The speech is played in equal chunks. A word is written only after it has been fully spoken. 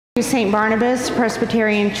St. Barnabas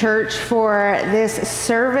Presbyterian Church for this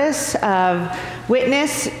service of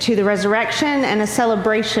witness to the resurrection and a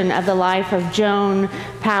celebration of the life of Joan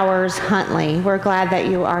Huntley. We're glad that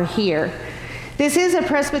you are here. This is a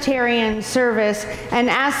Presbyterian service, and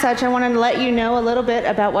as such, I wanted to let you know a little bit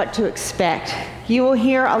about what to expect. You will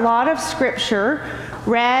hear a lot of scripture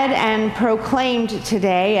read and proclaimed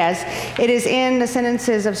today, as it is in the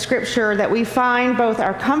sentences of scripture that we find both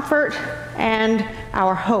our comfort and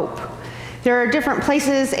our hope. There are different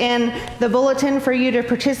places in the bulletin for you to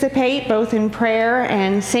participate, both in prayer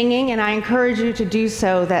and singing, and I encourage you to do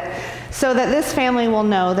so that this family will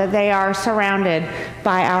know that they are surrounded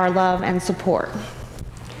by our love and support.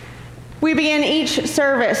 We begin each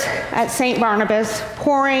service at St. Barnabas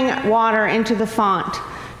pouring water into the font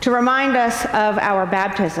to remind us of our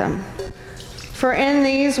baptism. For in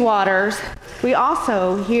these waters, we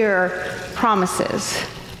also hear promises.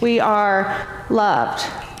 We are loved.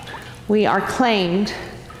 We are claimed.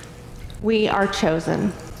 We are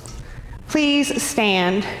chosen. Please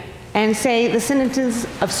stand and say the sentences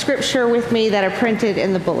of scripture with me that are printed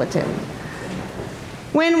in the bulletin.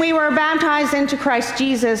 When we were baptized into Christ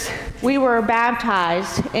Jesus, we were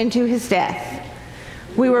baptized into his death.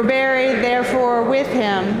 We were buried, therefore, with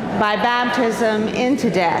him by baptism into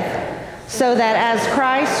death, so that as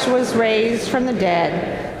Christ was raised from the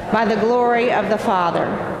dead by the glory of the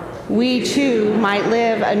Father, we too might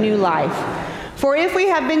live a new life. For if we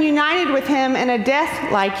have been united with him in a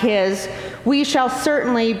death like his, we shall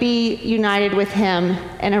certainly be united with him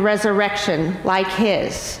in a resurrection like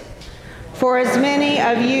his. For as many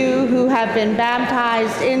of you who have been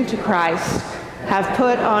baptized into Christ have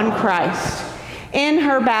put on Christ. In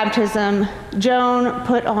her baptism, Joan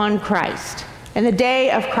put on Christ. In the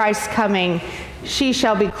day of Christ's coming, she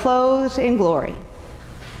shall be clothed in glory.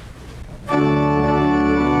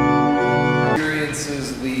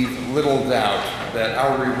 Experiences leave little doubt that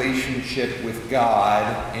our relationship with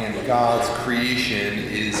God and God's creation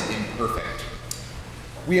is imperfect.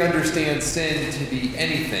 We understand sin to be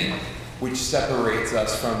anything which separates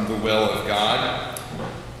us from the will of God.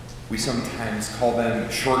 We sometimes call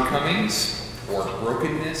them shortcomings, or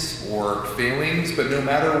brokenness, or failings, but no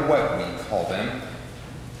matter what we call them,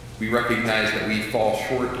 we recognize that we fall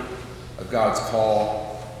short of God's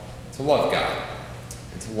call to love God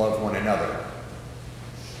and to love one another.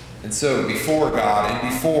 And so, before God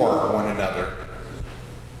and before one another,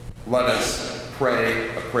 let us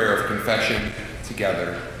pray a prayer of confession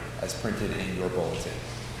together as printed in your bulletin.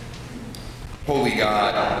 Holy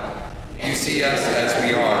God, you see us as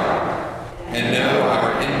we are and know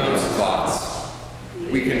our inmost thoughts.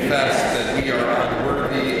 We confess that we are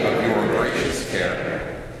unworthy of your gracious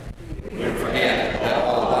care. We forget that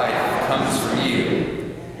all life comes from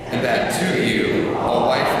you, and that to you all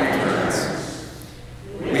life returns.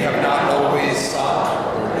 We have not always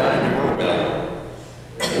sought or done your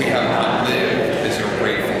will. We have not lived as your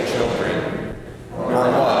grateful children, nor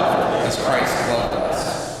loved as Christ loved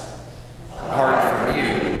us. Apart from you,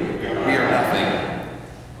 we are nothing.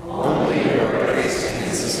 Only your grace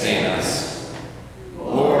can sustain us.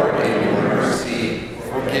 Lord, in your mercy,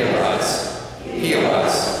 forgive us, heal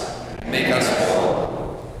us, make us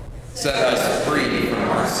whole. Set us free from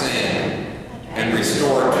our sin, and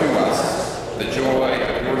restore to us the joy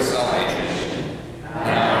of your salvation,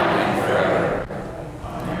 now and forever.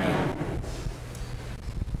 Amen.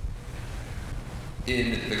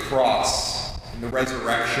 In the cross, in the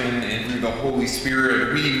resurrection, and through the Holy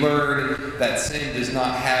Spirit, we learn that sin does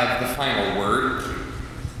not have the final word.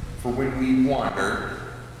 For when we wander,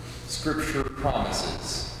 Scripture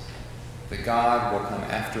promises that God will come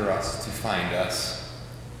after us to find us.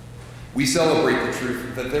 We celebrate the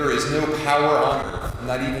truth that there is no power on earth,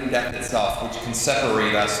 not even death itself, which can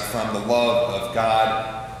separate us from the love of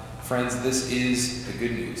God. Friends, this is the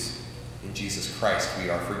good news. In Jesus Christ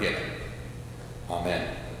we are forgiven.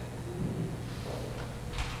 Amen.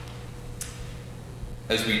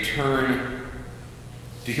 As we turn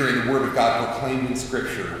to hearing the Word of God proclaimed in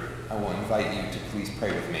Scripture, I will invite you to please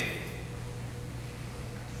pray with me.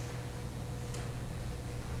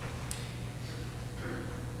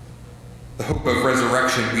 The hope of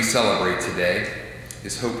resurrection we celebrate today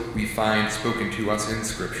is hope we find spoken to us in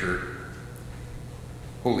Scripture.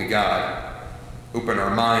 Holy God, open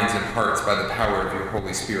our minds and hearts by the power of your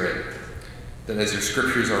Holy Spirit, that as your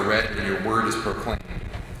Scriptures are read and your word is proclaimed,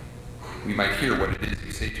 we might hear what it is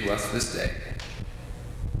you say to us this day.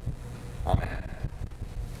 Amen.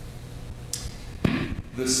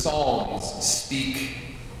 The Psalms speak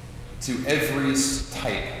to every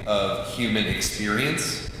type of human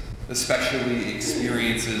experience, especially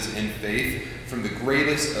experiences in faith, from the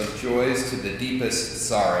greatest of joys to the deepest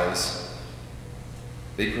sorrows.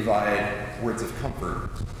 They provide words of comfort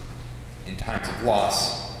in times of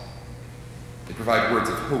loss. They provide words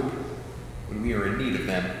of hope when we are in need of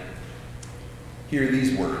them. Hear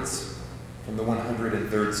these words from the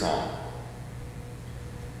 103rd Psalm.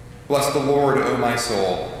 Bless the Lord, O my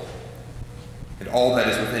soul, and all that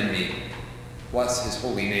is within me. Bless his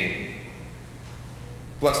holy name.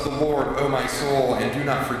 Bless the Lord, O my soul, and do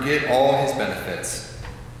not forget all his benefits,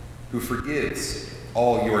 who forgives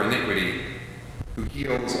all your iniquity, who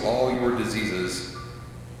heals all your diseases,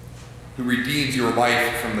 who redeems your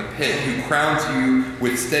life from the pit, who crowns you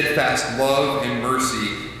with steadfast love and mercy,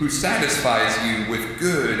 who satisfies you with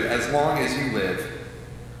good as long as you live,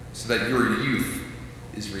 so that your youth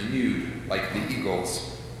is renewed like the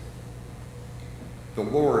eagles. The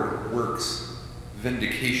Lord works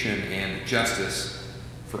vindication and justice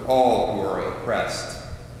for all who are oppressed.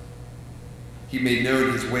 He made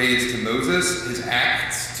known his ways to Moses, his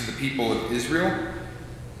acts to the people of Israel.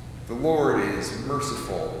 The Lord is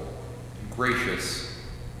merciful and gracious,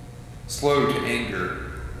 slow to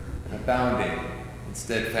anger, and abounding in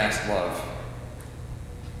steadfast love.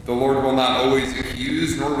 The Lord will not always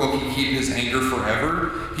accuse, nor will he keep his anger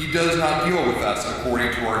forever. He does not deal with us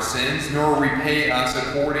according to our sins, nor repay us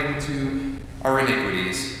according to our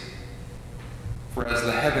iniquities. For as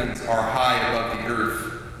the heavens are high above the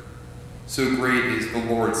earth, so great is the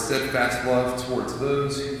Lord's steadfast love towards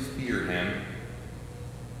those who fear him.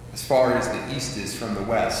 As far as the east is from the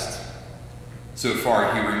west, so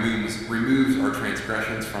far he removes our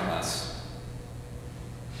transgressions from us.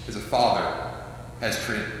 As a father has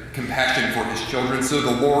compassion for his children, so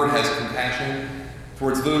the Lord has compassion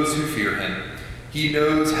towards those who fear him. He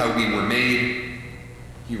knows how we were made.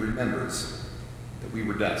 He remembers that we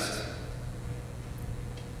were dust.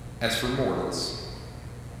 As for mortals,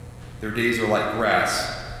 their days are like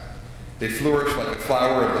grass. They flourish like the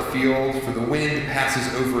flower of the field, for the wind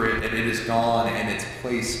passes over it, and it is gone, and its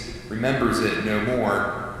place remembers it no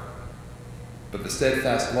more. But the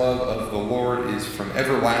steadfast love of the Lord is from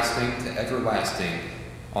everlasting to everlasting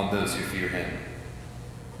on those who fear him.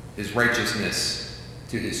 His righteousness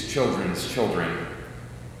to his children's children,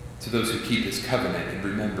 to those who keep his covenant and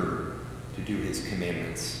remember to do his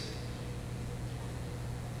commandments.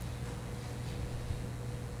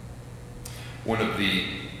 One of the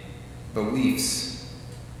beliefs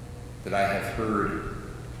that I have heard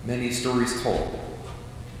many stories told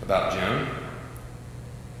about Joan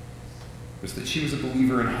was that she was a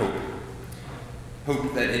believer in hope.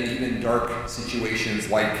 Hope that in even dark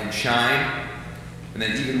situations light can shine, and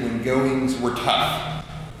that even when goings were tough,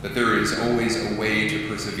 that there is always a way to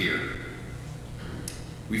persevere.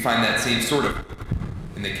 We find that same sort of hope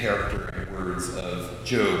in the character and words of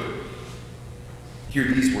Job. Hear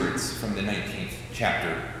these words from the 19th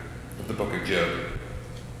chapter of the book of Job.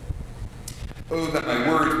 Oh, that my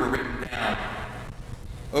words were written down.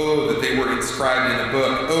 Oh, that they were inscribed in a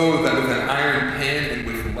book. Oh, that with an iron pen and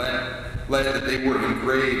with lead that they were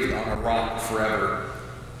engraved on a rock forever.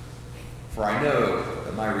 For I know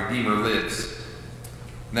that my Redeemer lives,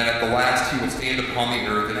 and that at the last he will stand upon the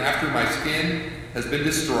earth, and after my skin has been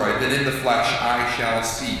destroyed, then in the flesh I shall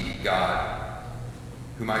see God,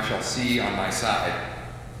 whom I shall see on my side,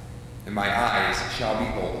 and my eyes shall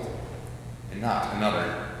behold, and not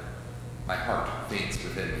another. My heart faints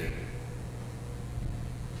within me.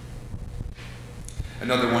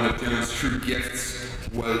 Another one of Joan's true gifts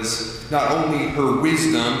was not only her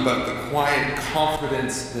wisdom, but the quiet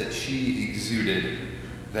confidence that she exuded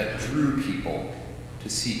that drew people to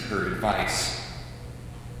seek her advice.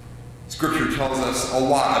 Scripture tells us a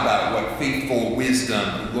lot about what faithful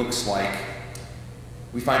wisdom looks like.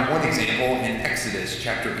 We find one example in Exodus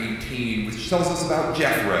chapter 18, which tells us about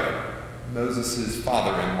Jethro, Moses'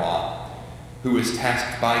 father-in-law, who was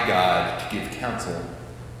tasked by God to give counsel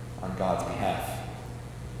on God's behalf.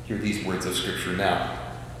 Hear these words of Scripture now.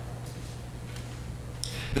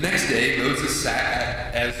 The next day, Moses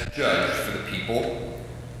sat as judge for the people,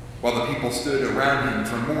 while the people stood around him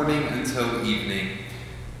from morning until evening.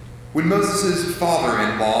 When Moses'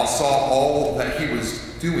 father-in-law saw all that he was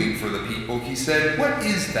doing for the people, he said, "What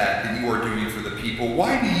is that you are doing for the people?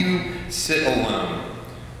 Why do you sit alone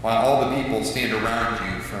while all the people stand around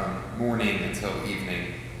you from morning until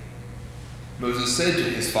evening?" Moses said to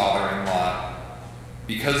his father-in-law,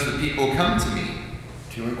 "Because the people come to me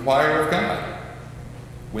to inquire of God.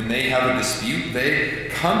 When they have a dispute, they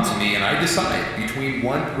come to me, and I decide between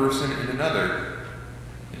one person and another.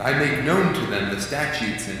 And I make known to them the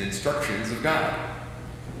statutes and instructions of God."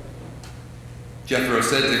 Jethro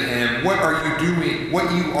said to him, What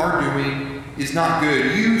you are doing is not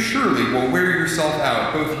good, you surely will wear yourself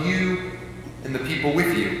out, both you and the people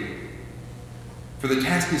with you. For the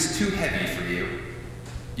task is too heavy for you.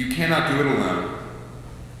 You cannot do it alone.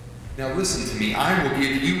 Now listen to me. I will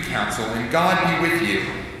give you counsel, and God be with you.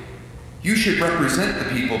 You should represent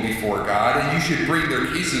the people before God, and you should bring their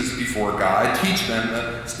cases before God, teach them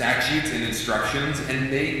the statutes and instructions,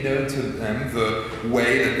 and make known to them the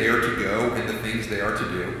way that they are to go and the things they are to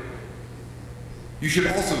do. You should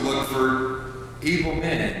also look for able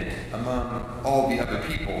men among all the other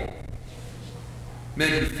people, men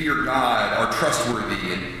who fear God, are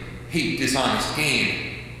trustworthy, and hate dishonest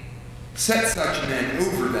gain. Set such men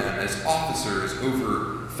over them as officers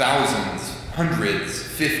over thousands, hundreds,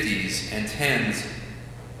 fifties, and tens.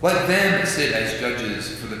 Let them sit as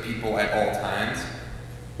judges for the people at all times.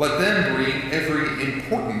 Let them bring every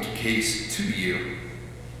important case to you,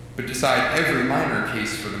 but decide every minor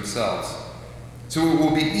case for themselves. So it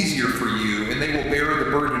will be easier for you, and they will bear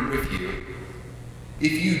the burden with you.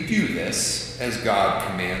 If you do this, as God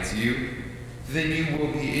commands you, then you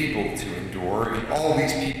will be able to endure, and all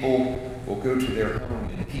these people will go to their home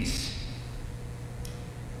in peace.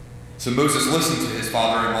 So Moses listened to his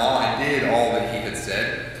father-in-law and did all that he had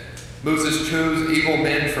said. Moses chose able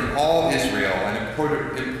men from all Israel and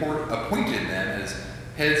appointed them as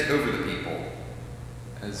heads over the people,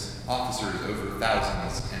 as officers over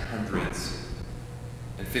thousands and hundreds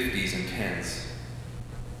and fifties and tens.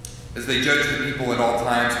 As they judged the people at all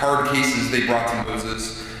times, hard cases they brought to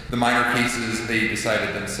Moses, the minor cases they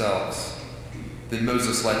decided themselves. Then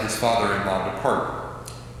Moses let his father-in-law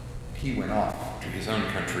depart. He went off to his own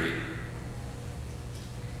country.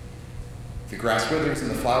 The grass withers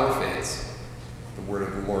and the flower fades. The word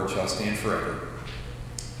of the Lord shall stand forever.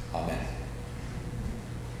 Amen.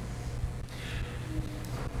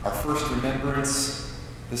 Our first remembrance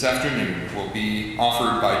this afternoon will be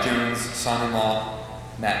offered by Joan's son-in-law,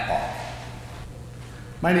 Matt Bach.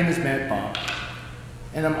 My name is Matt Bach,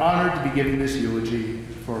 and I'm honored to be giving this eulogy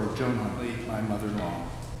for Joan Huntley, my mother-in-law.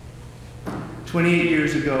 28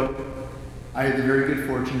 years ago, I had the very good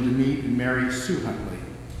fortune to meet and marry Sue Huntley,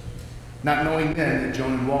 not knowing then that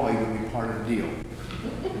Joan and Wally would be part of the deal.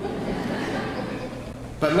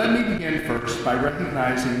 But let me begin first by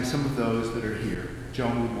recognizing some of those that are here.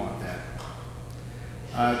 Joan would want that.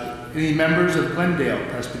 Any members of Glendale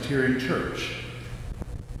Presbyterian Church,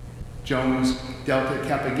 Joan's Delta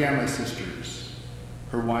Kappa Gamma sisters,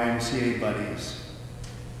 her YMCA buddies,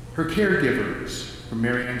 her caregivers from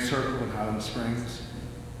Marianne Circle in Highland Springs,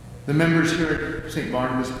 the members here at St.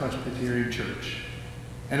 Barnabas Presbyterian Church,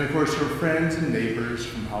 and of course her friends and neighbors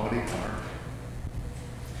from Holiday Park.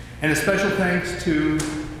 And a special thanks to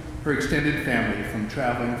her extended family from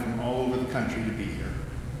traveling from all over the country to be here.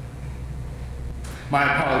 My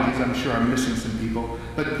apologies, I'm sure I'm missing some people,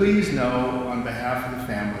 but please know on behalf of the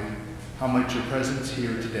family how much your presence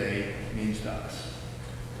here today means to us.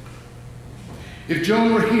 If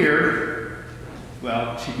Joan were here,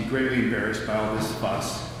 well, she'd be greatly embarrassed by all this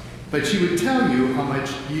fuss, but she would tell you how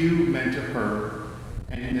much you meant to her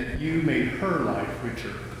and that you made her life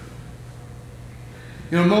richer.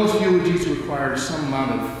 You know, most eulogies require some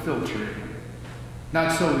amount of filtering.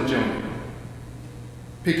 Not so with Joan.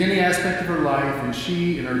 Pick any aspect of her life, and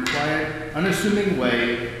she, in her quiet, unassuming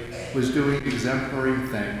way, was doing exemplary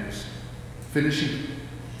things.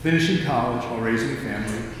 Finishing college while raising a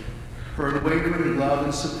family, her unwavering love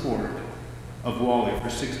and support of Wally for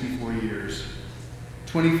 64 years,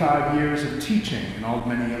 25 years of teaching and all the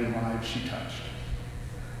many young lives she touched,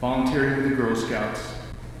 volunteering with the Girl Scouts.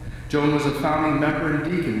 Joan was a founding member and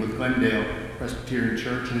deacon with Glendale Presbyterian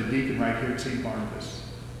Church and a deacon right here at St. Barnabas.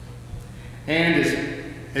 And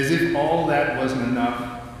as if all that wasn't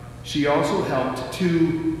enough, she also helped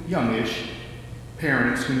two youngish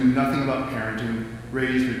parents who knew nothing about parenting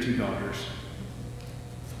raise their two daughters.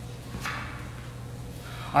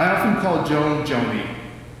 I often called Joan Joni.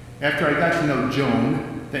 After I got to know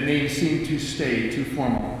Joan, that name seemed to stay too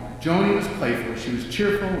formal. Joni was playful. She was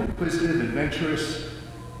cheerful, inquisitive, adventurous,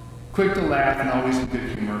 quick to laugh, and always in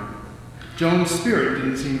good humor. Joan's spirit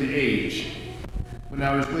didn't seem to age. When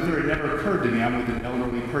I was with her, it never occurred to me I'm with an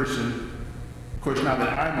elderly person. Of course, now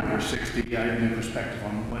that I'm over 60, I have a new perspective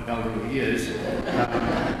on what elderly is.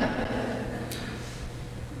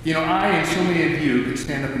 You know, I and so many of you could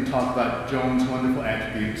stand up and talk about Joan's wonderful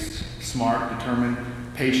attributes: smart, determined,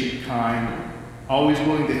 patient, kind, always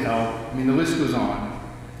willing to help. I mean, the list goes on.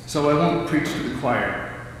 So I won't preach to the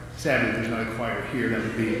choir. Sadly, there's not a choir here. That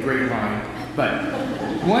would be a great line. But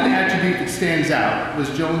one attribute that stands out was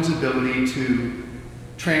Joan's ability to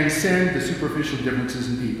transcend the superficial differences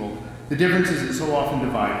in people, the differences that so often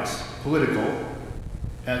divide us: political,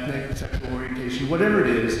 ethnic, sexual orientation, whatever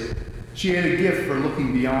it is, she had a gift for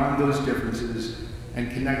looking beyond those differences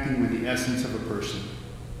and connecting with the essence of a person.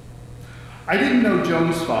 I didn't know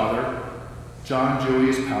Joan's father, John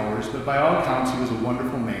Julius Powers, but by all accounts he was a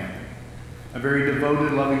wonderful man. A very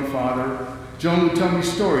devoted, loving father. Joan would tell me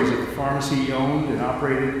stories of the pharmacy he owned and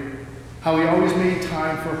operated, how he always made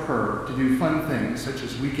time for her to do fun things such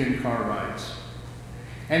as weekend car rides.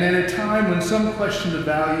 And at a time when some questioned the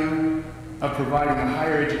value of providing a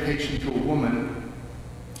higher education to a woman,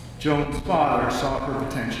 Joan's father saw her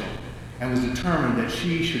potential and was determined that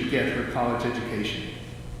she should get her college education.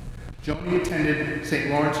 Joni attended St.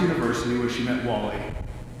 Lawrence University, where she met Wally.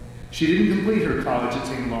 She didn't complete her college at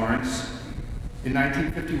St. Lawrence. In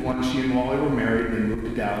 1951, she and Wally were married and they moved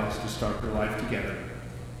to Dallas to start their life together.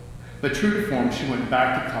 But true to form, she went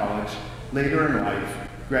back to college later in life,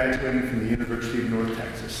 graduating from the University of North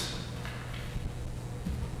Texas.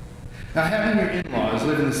 Now, having your in-laws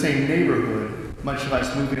live in the same neighborhood, much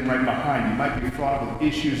less moving right behind you, might be fraught with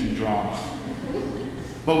issues and drama.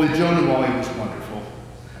 But with Joan and Wally, it was wonderful.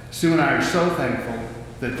 Sue and I are so thankful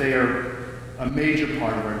that they are a major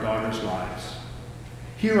part of our daughters' lives.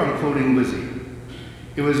 Here I'm quoting Lizzie.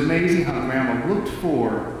 It was amazing how Grandma looked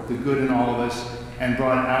for the good in all of us and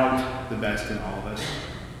brought out the best in all of us.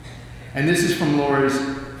 And this is from Laura's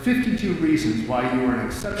 52 Reasons Why You Are an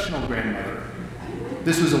Exceptional Grandmother.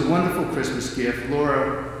 This was a wonderful Christmas gift.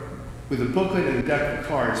 Laura, with a booklet and a deck of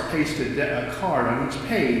cards, pasted a card on each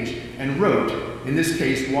page and wrote, in this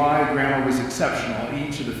case, why Grandma was exceptional on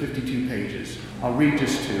each of the 52 pages. I'll read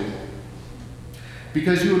just two.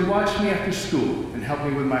 Because you would watch me after school and help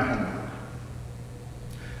me with my homework.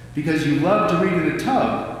 Because you loved to read in a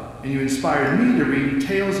tub and you inspired me to read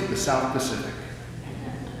Tales of the South Pacific.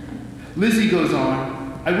 Lizzie goes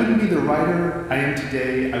on, I wouldn't be the writer I am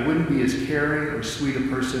today. I wouldn't be as caring or sweet a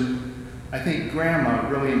person. I think Grandma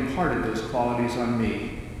really imparted those qualities on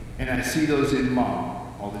me, and I see those in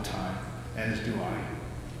Mom all the time, as do I.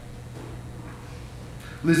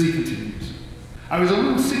 Lizzie continues, I was a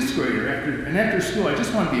little sixth grader, and after school I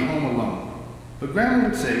just wanted to be home alone. But Grandma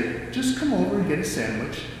would say, just come over and get a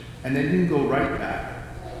sandwich, and then you can go right back.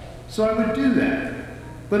 So I would do that,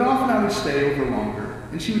 but often I would stay over longer,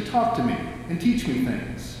 and she would talk to me and teach me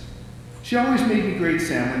things. She always made me great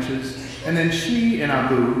sandwiches, and then she and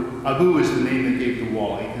Abu is the name they gave to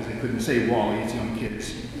Wally, because they couldn't say Wally as young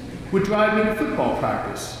kids, would drive me to football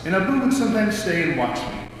practice, and Abu would sometimes stay and watch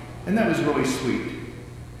me, and that was really sweet.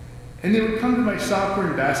 And they would come to my soccer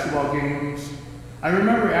and basketball games. I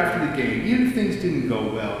remember after the game, even if things didn't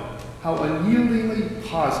go well, how unyieldingly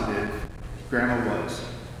positive Grandma was.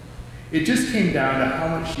 It just came down to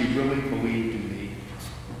how much she really believed in me.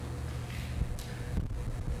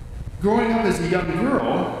 Growing up as a young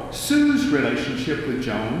girl, Sue's relationship with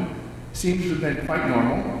Joan seems to have been quite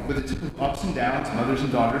normal, with its ups and downs mothers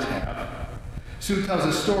and daughters have. Sue tells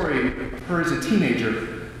a story of her as a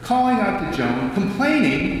teenager calling out to Joan,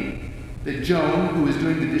 complaining that Joan, who was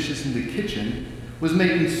doing the dishes in the kitchen, was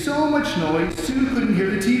making so much noise Sue couldn't hear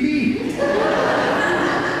the TV.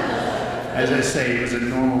 As I say, it was a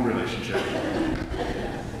normal relationship.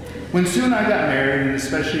 When Sue and I got married, and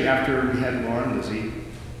especially after we had Laura and Lizzie,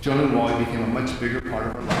 Joan and Wally became a much bigger part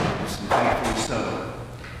of our lives, and thankfully so.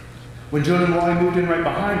 When Joan and Wally moved in right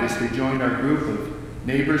behind us, they joined our group of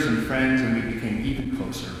neighbors and friends, and we became even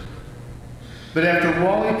closer. But after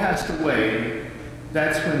Wally passed away,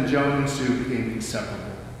 that's when Joan and Sue became inseparable.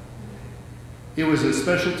 It was a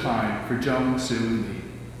special time for Joan, Sue, and me.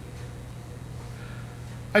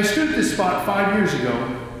 I stood at this spot 5 years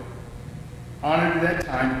ago, honored at that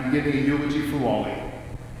time to be giving a eulogy for Wally.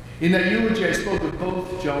 In that eulogy, I spoke of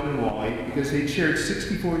both Joan and Wally because they'd shared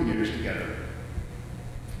 64 years together.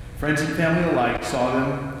 Friends and family alike saw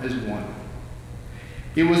them as one.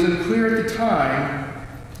 It was unclear at the time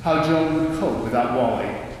how Joan would cope without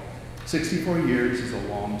Wally. 64 years is a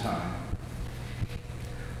long time.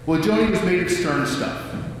 Well, Joni was made of stern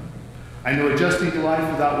stuff. I know adjusting to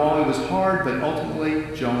life without Wally was hard, but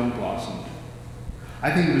ultimately, Joan blossomed.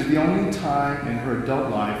 I think it was the only time in her adult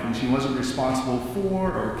life when she wasn't responsible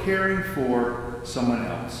for or caring for someone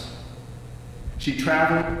else. She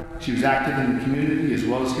traveled, she was active in the community as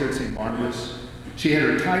well as here at St. Barnabas. She had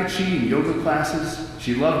her Tai Chi and yoga classes,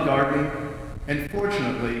 she loved gardening, and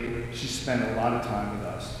fortunately, she spent a lot of time with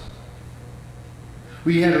us.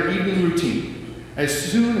 We had our evening routine.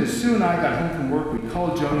 As soon as Sue and I got home from work, we'd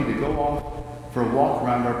call Joni to go off for a walk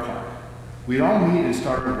around our park. We'd all meet and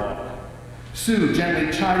start our walk. Sue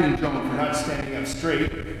gently chiding Joan for not standing up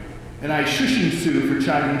straight, and I shushing Sue for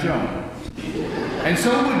chiding Joan. And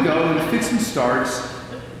so it would go in fits and starts.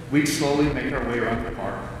 We'd slowly make our way around the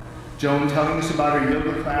park. Joan telling us about her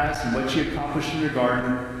yoga class and what she accomplished in her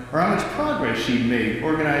garden, or how much progress she'd made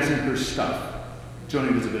organizing her stuff.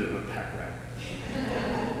 Joni was a bit of a pack rat.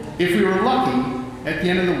 If we were lucky, at the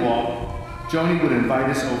end of the walk, Joni would invite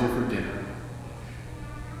us over for dinner.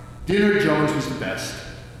 Dinner at Joan's was the best.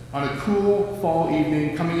 On a cool fall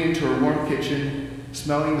evening, coming into her warm kitchen,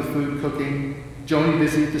 smelling the food cooking, Joni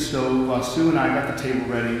busy at the stove while Sue and I got the table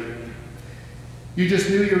ready. You just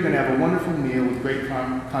knew you were going to have a wonderful meal with great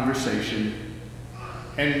conversation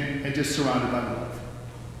and just surrounded by love.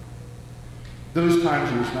 Those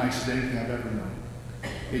times were as nice as anything I've ever known.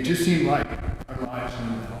 It just seemed like our lives were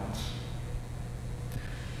in balance.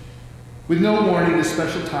 With no warning, this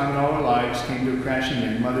special time in all our lives came to a crashing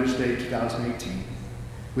end, Mother's Day 2018,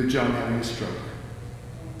 with Joan having a stroke.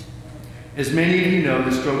 As many of you know,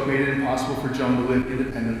 the stroke made it impossible for Joan to live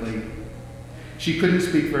independently. She couldn't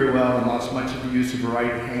speak very well and lost much of the use of her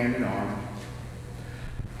right hand and arm.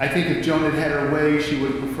 I think if Joan had had her way, she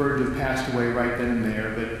would have preferred to have passed away right then and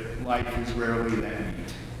there, but life is rarely that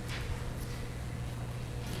neat.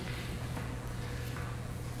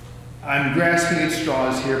 I'm grasping at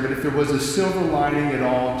straws here, but if there was a silver lining at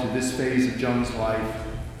all to this phase of Joan's life,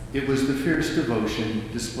 it was the fierce devotion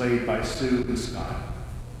displayed by Sue and Scott.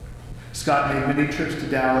 Scott made many trips to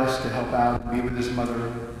Dallas to help out and be with his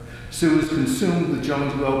mother. Sue was consumed with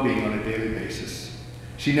Joan's well-being on a daily basis.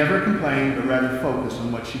 She never complained, but rather focused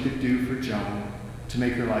on what she could do for Joan to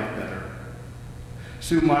make her life better.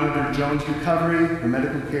 Sue monitored Joan's recovery, her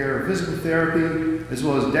medical care, her physical therapy, as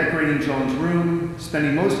well as decorating Joan's room,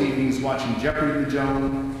 spending most evenings watching Jeopardy with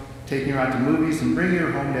Joan, taking her out to movies, and bringing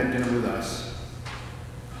her home to have dinner with us.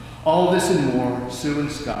 All of this and more, Sue and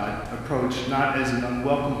Scott approached not as an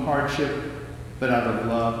unwelcome hardship, but out of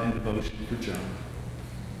love and devotion for Joan.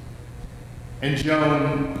 And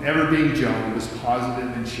Joan, ever being Joan, was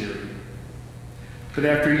positive and cheery. But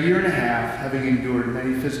after a year and a half, having endured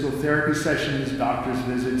many physical therapy sessions, doctor's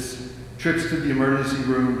visits, trips to the emergency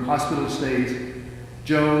room, hospital stays,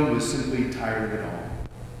 Joan was simply tired of it all.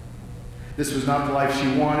 This was not the life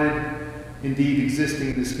she wanted. Indeed,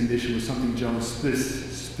 existing in this condition was something Joan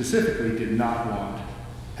specifically did not want,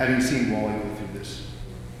 having seen Wally go through this.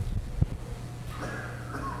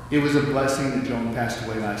 It was a blessing that Joan passed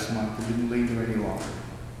away last month and didn't linger any longer.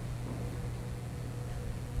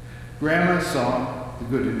 Grandma saw the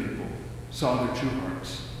good in people, saw their true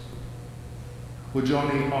hearts. Well,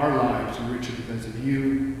 Joni, our lives are richer because of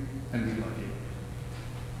you, and we love you.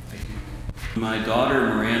 Thank you. My daughter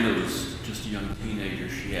Miranda was just a young teenager.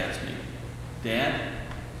 She asked me, "Dad,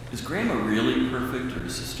 is Grandma really perfect, or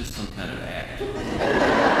is this just some kind of act?"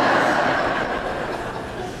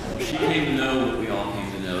 She came to know what we all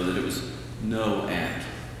came to know, that it was no act.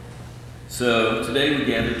 So today we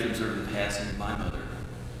gathered to observe the passing of my mother,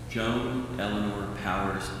 Joan Eleanor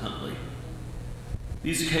Powers Huntley.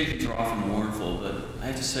 These occasions are often mournful, but I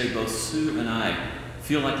have to say both Sue and I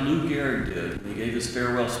feel like Lou Gehrig did when he gave his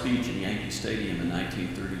farewell speech in Yankee Stadium in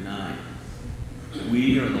 1939.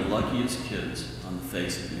 We are the luckiest kids on the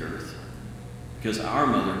face of the earth, because our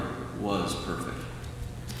mother was perfect.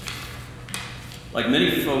 Like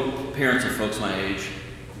many parents of folks my age,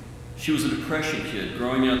 she was a Depression kid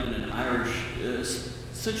growing up in an Irish,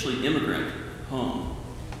 essentially immigrant home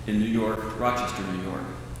in New York, Rochester, New York.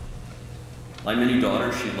 Like many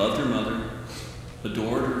daughters, she loved her mother,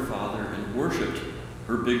 adored her father, and worshiped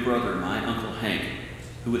her big brother, my Uncle Hank,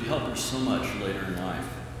 who would help her so much later in life.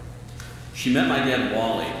 She met my dad,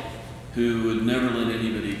 Wally, who would never let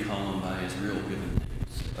anybody call him by his real given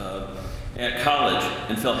names, at college,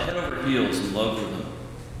 and fell head over heels in love with him.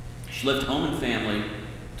 She left home and family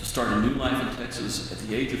to start a new life in Texas at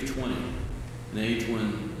the age of 20, an age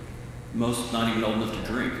when most not even old enough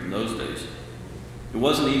to drink in those days. It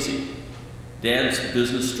wasn't easy. Dad's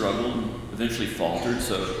business struggled and eventually faltered,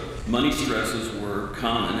 so money stresses were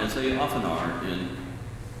common, as they often are in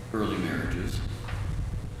early marriages.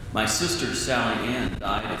 My sister, Sally Ann,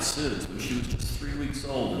 died at SIDS when she was just 3 weeks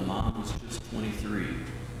old and Mom was just 23.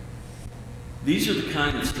 These are the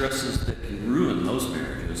kind of stresses that can ruin most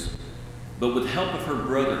marriages, but with help of her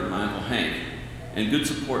brother, my Uncle Hank, and good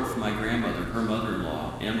support from my grandmother, her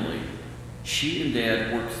mother-in-law, Emily, she and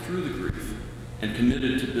Dad worked through the grief and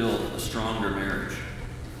committed to build a stronger marriage.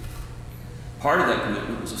 Part of that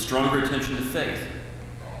commitment was a stronger attention to faith.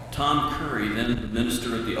 Tom Curry, then the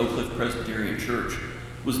minister at the Oak Cliff Presbyterian Church,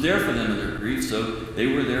 was there for them in their grief, so they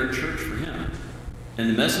were there at church for him. And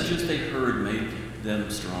the messages they heard made them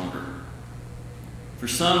stronger. For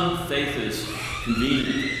some, faith is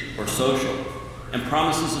convenient or social, and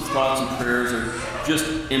promises of thoughts and prayers are just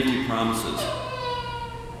empty promises.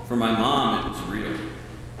 For my mom, it was real.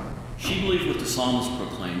 She believed what the psalmist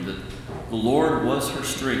proclaimed, that the Lord was her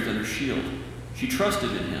strength and her shield. She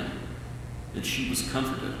trusted in him, and she was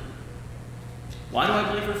comforted. Why do I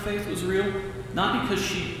believe her faith was real? Not because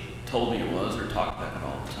she told me it was or talked about it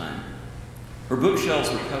all the time. Her bookshelves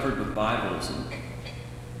were covered with Bibles and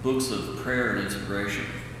books of prayer and inspiration.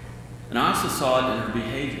 And I also saw it in her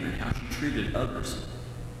behavior and how she treated others.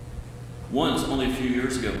 Once, only a few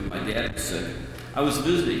years ago, when my dad was sick, I was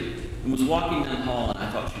visiting and was walking down the hall, and I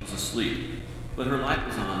thought she was asleep. But her light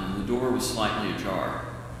was on and the door was slightly ajar.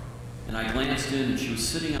 And I glanced in, and she was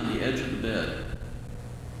sitting on the edge of the bed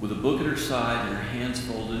with a book at her side and her hands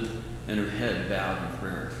folded and her head bowed in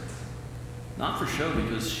prayer. Not for show,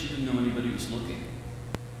 because she didn't know anybody was looking,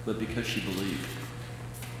 but because she believed.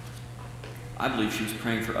 I believe she was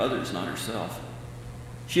praying for others, not herself.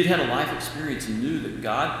 She had had a life experience and knew that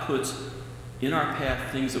God puts in our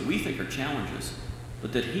path things that we think are challenges,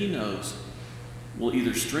 but that he knows will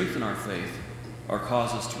either strengthen our faith or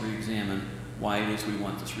cause us to re-examine why it is we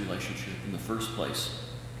want this relationship in the first place.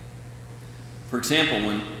 For example,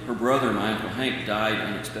 when her brother, my Uncle Hank, died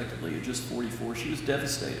unexpectedly at just 44, she was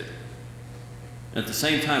devastated. At the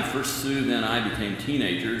same time, first Sue, then I became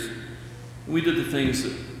teenagers. And we did the things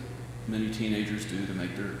that many teenagers do to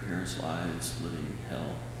make their parents' lives living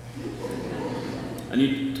hell. I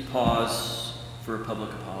need to pause for a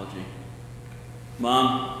public apology.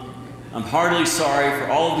 Mom, I'm heartily sorry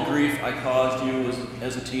for all of the grief I caused you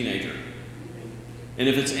as a teenager. And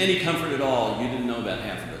if it's any comfort at all, you didn't know about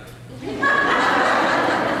half of it.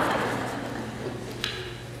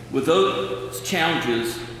 With those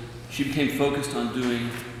challenges, she became focused on doing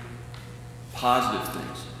positive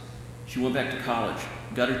things. She went back to college,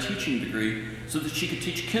 got her teaching degree so that she could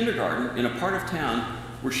teach kindergarten in a part of town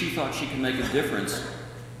where she thought she could make a difference,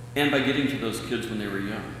 and by getting to those kids when they were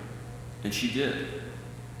young. And she did.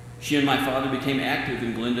 She and my father became active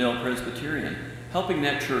in Glendale Presbyterian, helping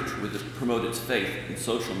that church promote its faith and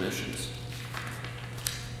social missions.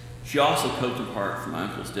 She also coped in part from my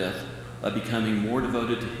uncle's death by becoming more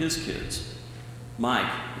devoted to his kids,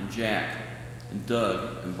 Mike and Jack and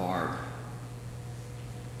Doug and Barb.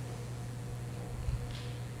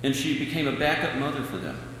 And she became a backup mother for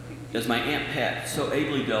them, as my Aunt Pat so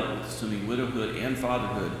ably dealt with assuming widowhood and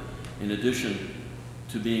fatherhood in addition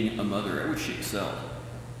to being a mother, at which she excelled.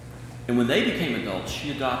 And when they became adults,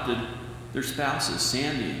 she adopted their spouses,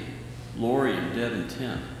 Sandy, Lori, and Deb and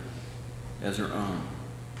Tim, as her own.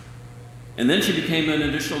 And then she became an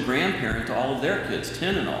additional grandparent to all of their kids,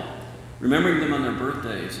 10 in all, remembering them on their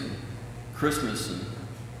birthdays and Christmas and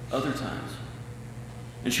other times.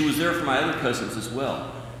 And she was there for my other cousins as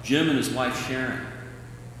well, Jim and his wife Sharon,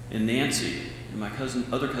 and Nancy, and my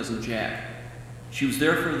other cousin Jack. She was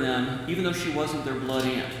there for them, even though she wasn't their blood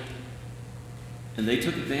aunt. And they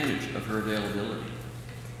took advantage of her availability.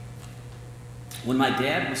 When my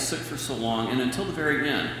dad was sick for so long, and until the very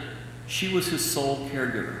end, she was his sole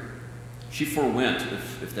caregiver. She forewent,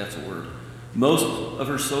 if that's a word, most of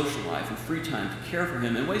her social life and free time to care for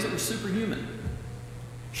him in ways that were superhuman.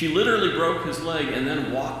 She literally broke his leg and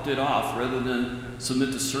then walked it off rather than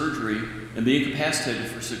submit to surgery and be incapacitated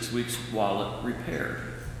for 6 weeks while it repaired,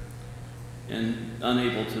 and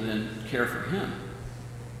unable to then care for him.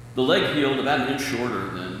 The leg healed about an inch shorter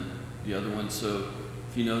than the other one, so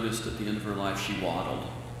if you noticed at the end of her life, she waddled.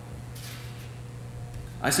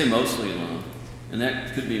 I say mostly alone, and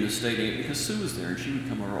that could be misstating it because Sue was there, and she would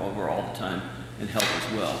come over all the time and help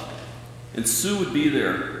as well. And Sue would be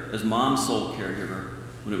there as Mom's sole caregiver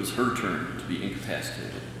when it was her turn to be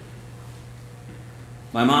incapacitated.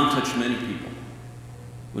 My mom touched many people.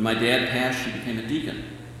 When my dad passed, she became a deacon.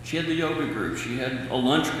 She had the yoga group, she had a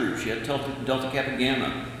lunch group, she had Delta Kappa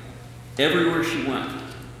Gamma. Everywhere she went,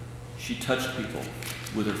 she touched people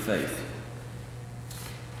with her faith.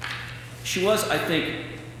 She was, I think,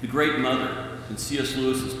 the great mother in C.S.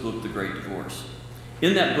 Lewis's book, The Great Divorce.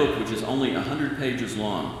 In that book, which is only 100 pages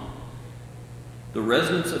long, the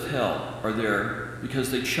residents of hell are there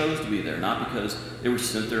because they chose to be there, not because they were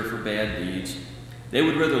sent there for bad deeds. They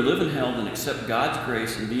would rather live in hell than accept God's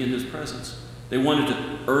grace and be in his presence. They wanted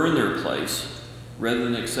to earn their place rather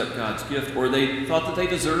than accept God's gift, or they thought that they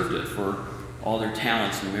deserved it for all their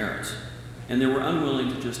talents and merits. And they were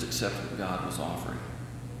unwilling to just accept what God was offering.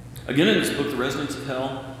 Again, in this book, the residents of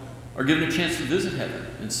hell are given a chance to visit heaven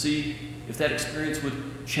and see if that experience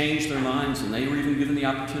would change their minds, and they were even given the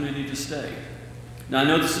opportunity to stay. Now, I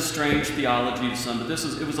know this is strange theology to some, but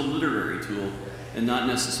it was a literary tool and not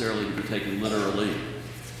necessarily to be taken literally.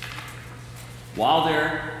 While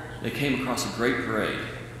there, they came across a great parade.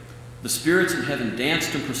 The spirits in heaven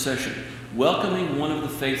danced in procession, welcoming one of the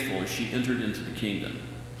faithful as she entered into the kingdom.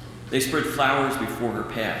 They spread flowers before her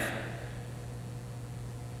path,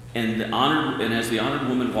 And as the honored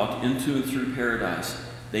woman walked into and through paradise,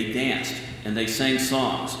 they danced and they sang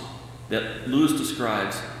songs that Lewis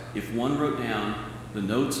describes, if one wrote down the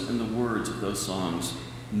notes and the words of those songs,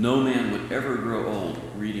 no man would ever grow old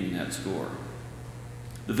reading that score.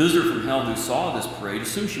 The visitor from hell who saw this parade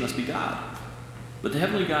assumed she must be God, but the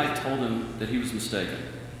heavenly guide told him that he was mistaken.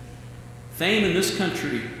 Fame in this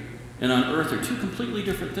country and on earth are two completely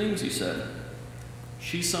different things, he said.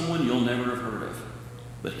 She's someone you'll never have heard of,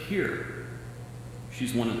 but here,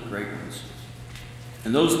 she's one of the great ones.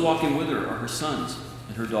 And those walking with her are her sons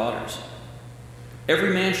and her daughters.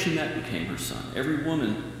 Every man she met became her son, every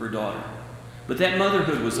woman her daughter. But that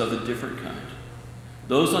motherhood was of a different kind.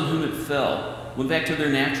 Those on whom it fell went back to their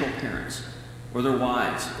natural parents, or their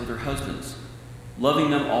wives, or their husbands, loving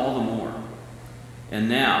them all the more. And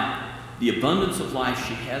now, the abundance of life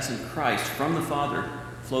she has in Christ from the Father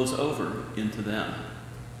flows over into them.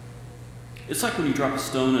 It's like when you drop a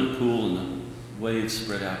stone in a pool and the waves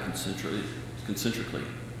spread out concentrically.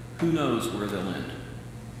 Who knows where they'll end?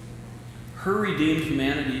 Her redeemed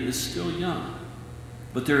humanity is still young,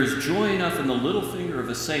 but there is joy enough in the little finger of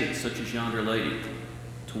a saint such as yonder lady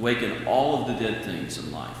to waken all of the dead things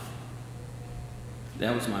in life.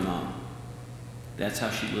 That was my mom. That's how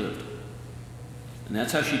she lived. And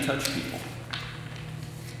that's how she touched people.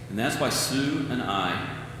 And that's why Sue and I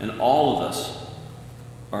and all of us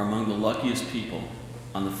are among the luckiest people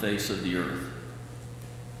on the face of the earth.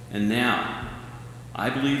 And now, I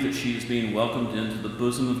believe that she is being welcomed into the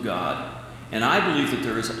bosom of God, and I believe that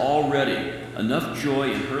there is already enough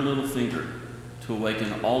joy in her little finger to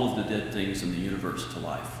awaken all of the dead things in the universe to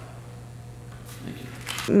life. Thank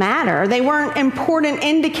you. Matter. They weren't important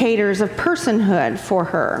indicators of personhood for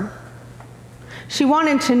her. She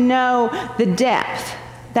wanted to know the depth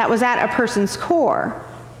that was at a person's core,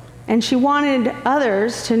 and she wanted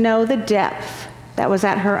others to know the depth that was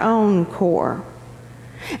at her own core.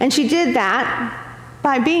 And she did that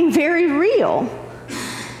by being very real,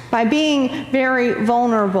 by being very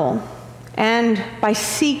vulnerable, and by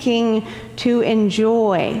seeking to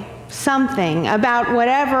enjoy something about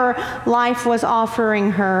whatever life was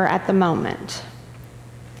offering her at the moment.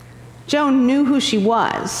 Joan knew who she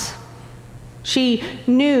was. She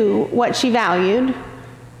knew what she valued,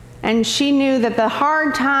 and she knew that the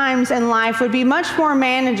hard times in life would be much more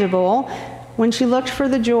manageable when she looked for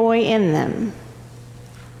the joy in them.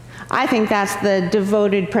 I think that's the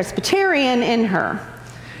devoted Presbyterian in her.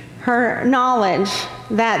 Her knowledge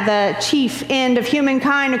that the chief end of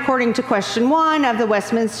humankind, according to question 1 of the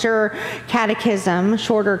Westminster Catechism,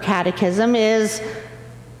 shorter catechism, is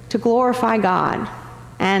to glorify God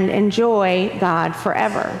and enjoy God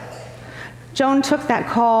forever. Joan took that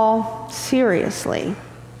call seriously.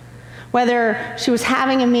 Whether she was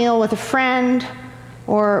having a meal with a friend,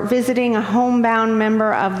 or visiting a homebound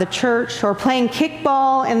member of the church, or playing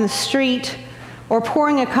kickball in the street, or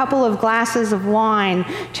pouring a couple of glasses of wine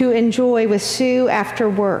to enjoy with Sue after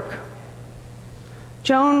work.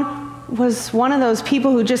 Joan was one of those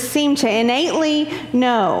people who just seemed to innately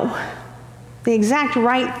know the exact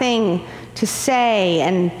right thing to say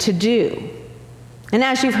and to do. And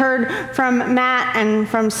as you've heard from Matt and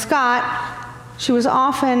from Scott, she was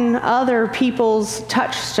often other people's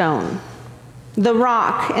touchstone, the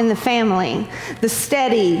rock in the family, the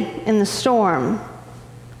steady in the storm.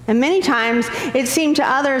 And many times it seemed to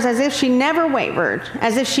others as if she never wavered,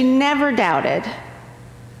 as if she never doubted.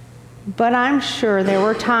 But I'm sure there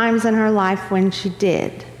were times in her life when she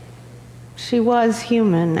did. She was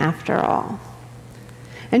human after all.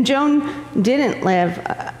 And Joan didn't live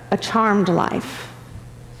a charmed life.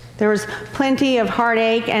 There was plenty of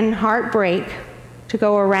heartache and heartbreak to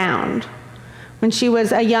go around. When she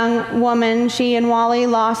was a young woman, she and Wally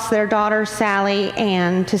lost their daughter Sally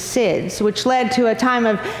Ann to SIDS, which led to a time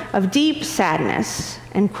of deep sadness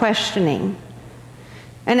and questioning.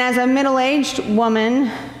 And as a middle-aged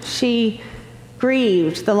woman, she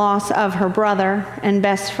grieved the loss of her brother and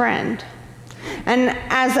best friend. And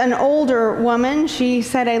as an older woman, she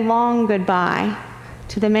said a long goodbye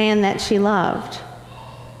to the man that she loved.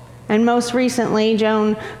 And most recently,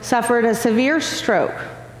 Joan suffered a severe stroke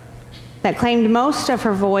that claimed most of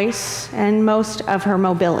her voice and most of her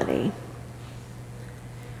mobility.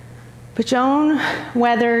 But Joan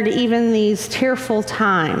weathered even these tearful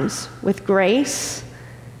times with grace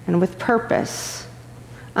and with purpose,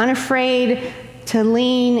 unafraid to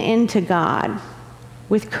lean into God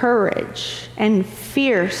with courage and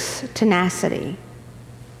fierce tenacity.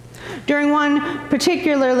 During one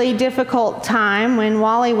particularly difficult time when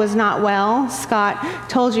Wally was not well, Scott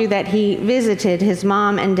told you that he visited his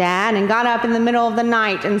mom and dad and got up in the middle of the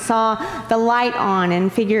night and saw the light on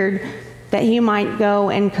and figured that he might go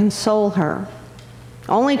and console her,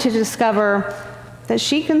 only to discover that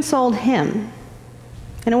she consoled him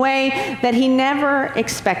in a way that he never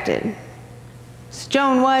expected.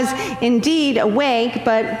 Joan was indeed awake,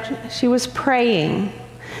 but she was praying,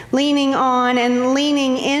 leaning on and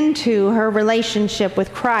leaning into her relationship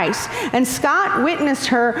with Christ. And Scott witnessed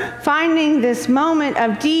her finding this moment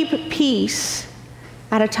of deep peace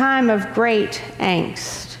at a time of great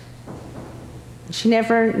angst. She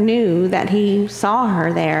never knew that he saw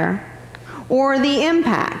her there, or the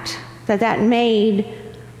impact that that made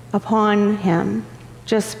upon him,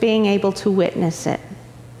 just being able to witness it.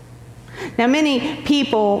 Now, many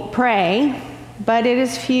people pray, but it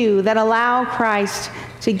is few that allow Christ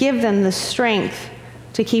to give them the strength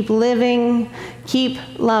to keep living, keep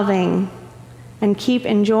loving, and keep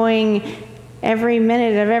enjoying every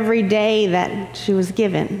minute of every day that she was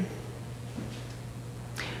given.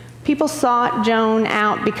 People sought Joan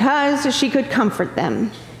out because she could comfort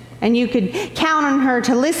them, and you could count on her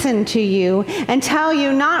to listen to you and tell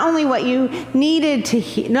you not only what you needed to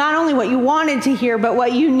hear, not only what you wanted to hear, but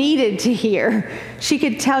what you needed to hear. She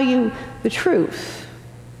could tell you the truth.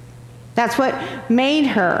 That's what made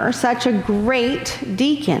her such a great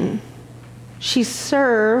deacon. She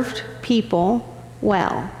served people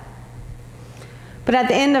well. But at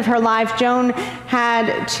the end of her life, Joan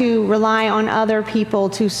had to rely on other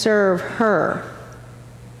people to serve her.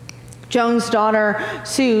 Joan's daughter,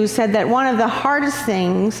 Sue, said that one of the hardest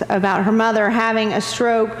things about her mother having a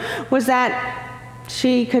stroke was that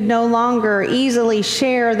she could no longer easily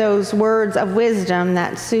share those words of wisdom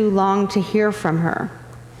that Sue longed to hear from her.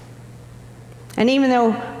 And even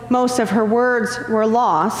though most of her words were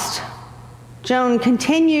lost, Joan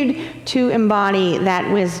continued to embody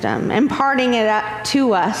that wisdom, imparting it up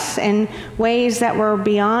to us in ways that were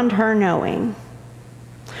beyond her knowing.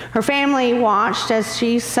 Her family watched as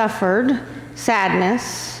she suffered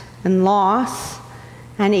sadness and loss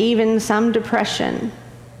and even some depression.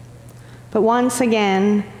 But once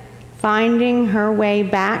again, finding her way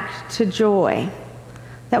back to joy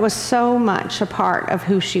that was so much a part of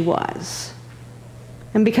who she was.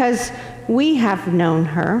 And because we have known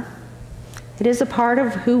her, it is a part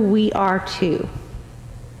of who we are too.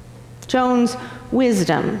 Joan's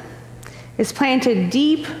wisdom is planted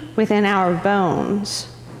deep within our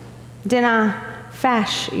bones. Dinna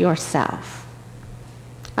fash yourself.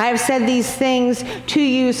 I have said these things to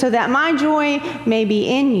you so that my joy may be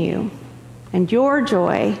in you and your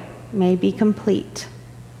joy may be complete.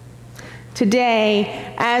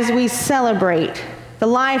 Today, as we celebrate the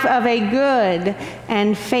life of a good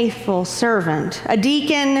and faithful servant, a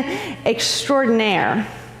deacon extraordinaire,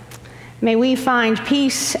 may we find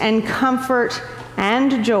peace and comfort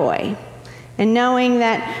and joy in knowing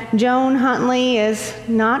that Joan Huntley is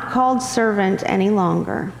not called servant any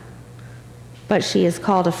longer, but she is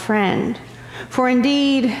called a friend. For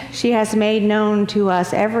indeed, she has made known to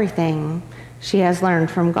us everything she has learned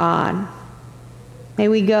from God. May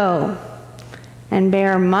we go and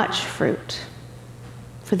bear much fruit,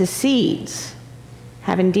 for the seeds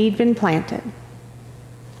have indeed been planted.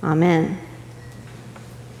 Amen.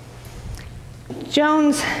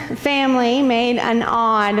 Joan's family made an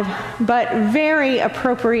odd but very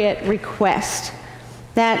appropriate request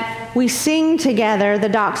that we sing together the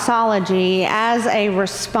doxology as a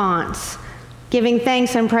response, giving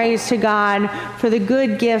thanks and praise to God for the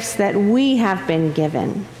good gifts that we have been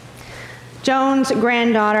given. Joan's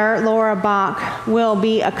granddaughter, Laura Bach, will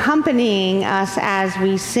be accompanying us as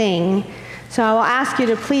we sing. So I will ask you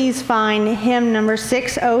to please find hymn number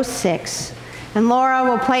 606. And Laura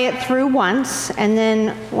will play it through once, and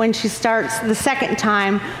then when she starts the second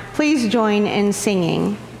time, please join in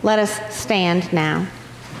singing. Let us stand now.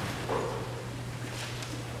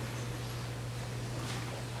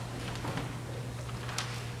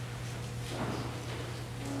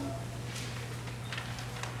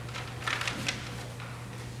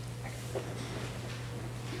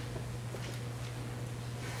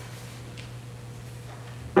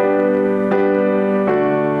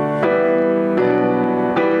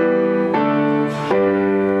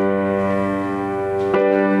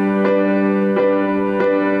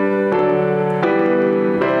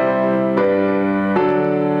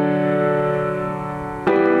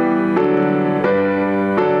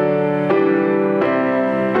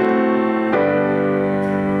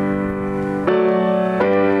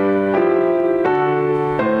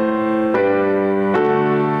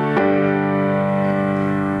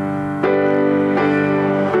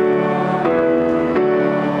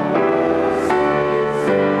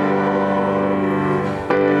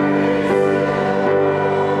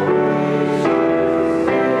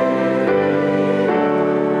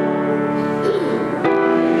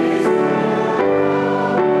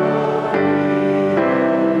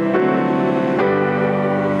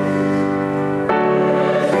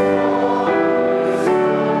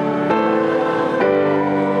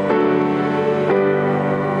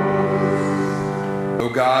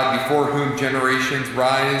 generations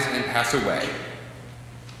rise and pass away,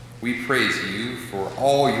 we praise you for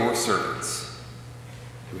all your servants,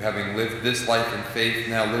 who having lived this life in faith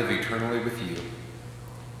now live eternally with you.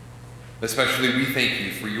 Especially we thank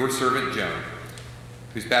you for your servant Joan,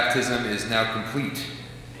 whose baptism is now complete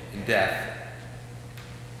in death.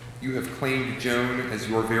 You have claimed Joan as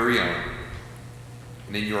your very own,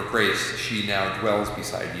 and in your grace she now dwells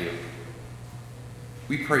beside you.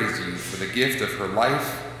 We praise you for the gift of her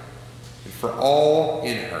life and for all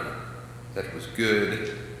in her that was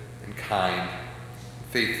good and kind and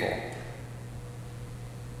faithful.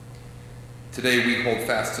 Today we hold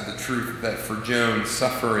fast to the truth that for Joan,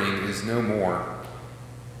 suffering is no more,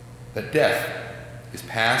 that death is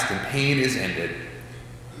past and pain is ended.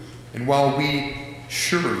 And while we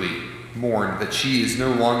surely mourn that she is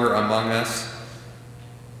no longer among us,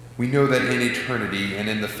 we know that in eternity and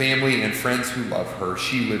in the family and friends who love her,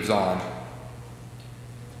 she lives on.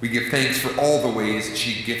 We give thanks for all the ways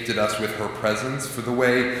she gifted us with her presence, for the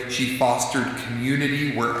way she fostered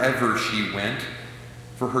community wherever she went,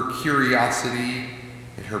 for her curiosity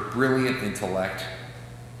and her brilliant intellect,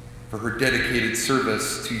 for her dedicated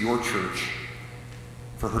service to your church,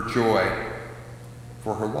 for her joy,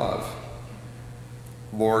 for her love.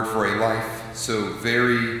 Lord, for a life so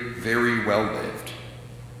very, very well lived,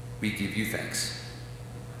 we give you thanks.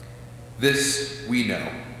 This we know.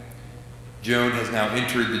 Joan has now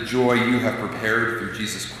entered the joy you have prepared through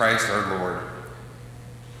Jesus Christ our Lord.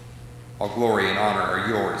 All glory and honor are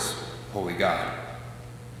yours, holy God,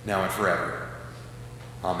 now and forever.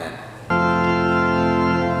 Amen.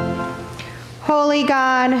 Holy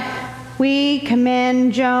God, we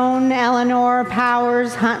commend Joan Eleanor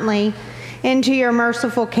Powers Huntley into your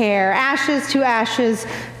merciful care. Ashes to ashes,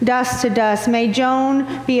 dust to dust. May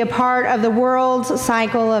Joan be a part of the world's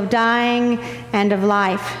cycle of dying and of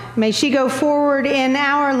life. May she go forward in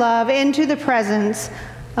our love into the presence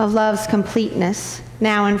of love's completeness,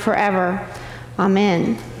 now and forever.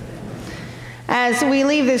 Amen. As we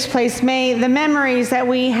leave this place, may the memories that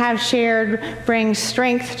we have shared bring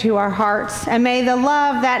strength to our hearts, and may the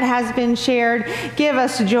love that has been shared give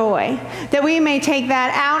us joy, that we may take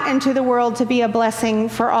that out into the world to be a blessing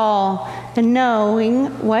for all, and knowing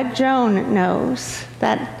what Joan knows,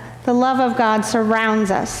 that the love of God surrounds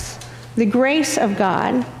us, the grace of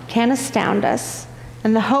God can astound us,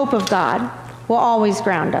 and the hope of God will always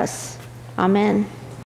ground us. Amen.